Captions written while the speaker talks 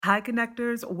Hi,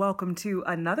 Connectors. Welcome to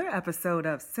another episode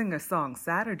of Singer Song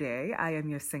Saturday. I am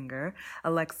your singer,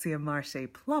 Alexia Marche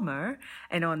Plummer.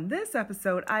 And on this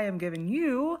episode, I am giving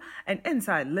you an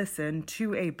inside listen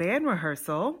to a band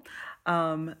rehearsal.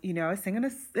 I was singing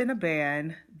in a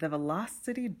band, the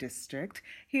Velocity District,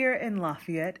 here in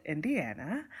Lafayette,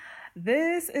 Indiana.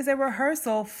 This is a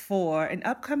rehearsal for an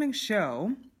upcoming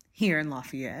show here in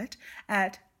Lafayette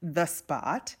at The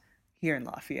Spot here in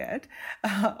Lafayette.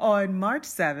 On March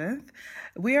 7th,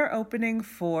 we are opening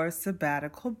for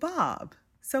Sabbatical Bob.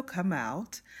 So come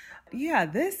out. Yeah,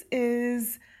 this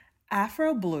is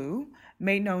Afro Blue,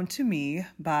 made known to me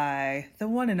by the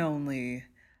one and only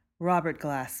Robert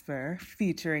Glasper,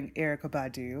 featuring Erykah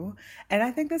Badu. And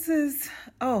I think this is,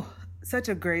 such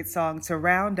a great song to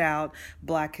round out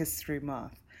Black History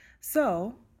Month.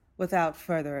 So, without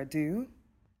further ado,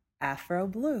 Afro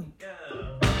Blue.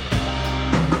 Yeah.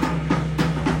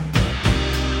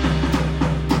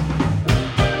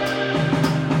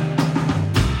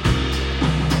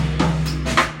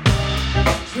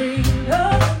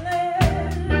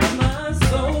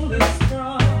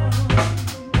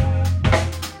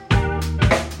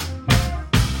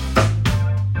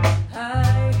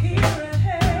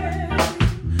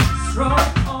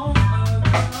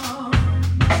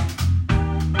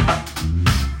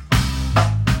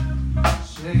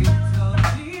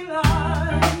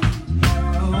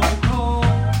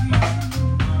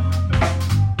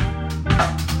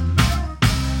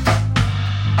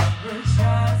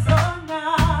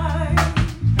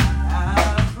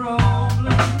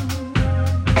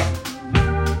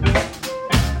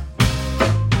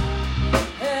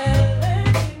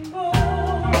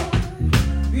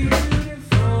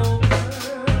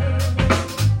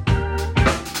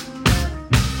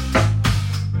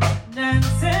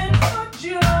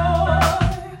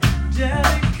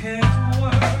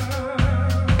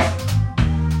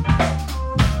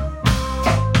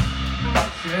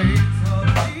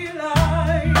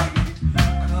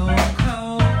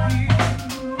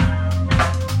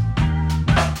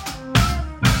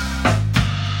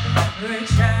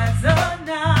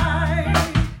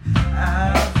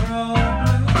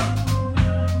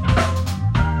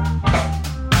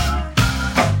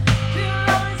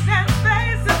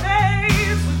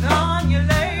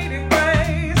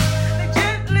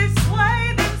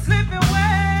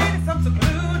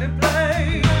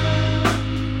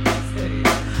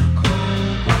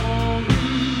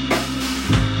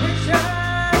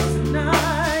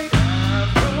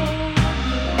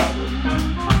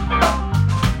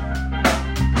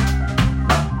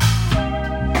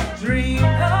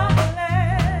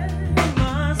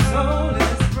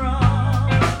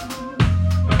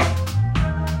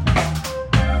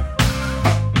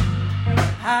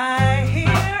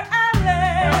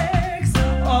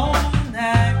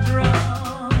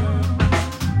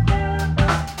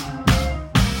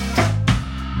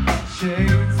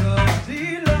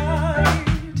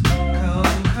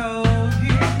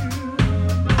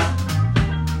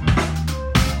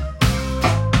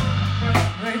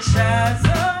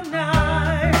 As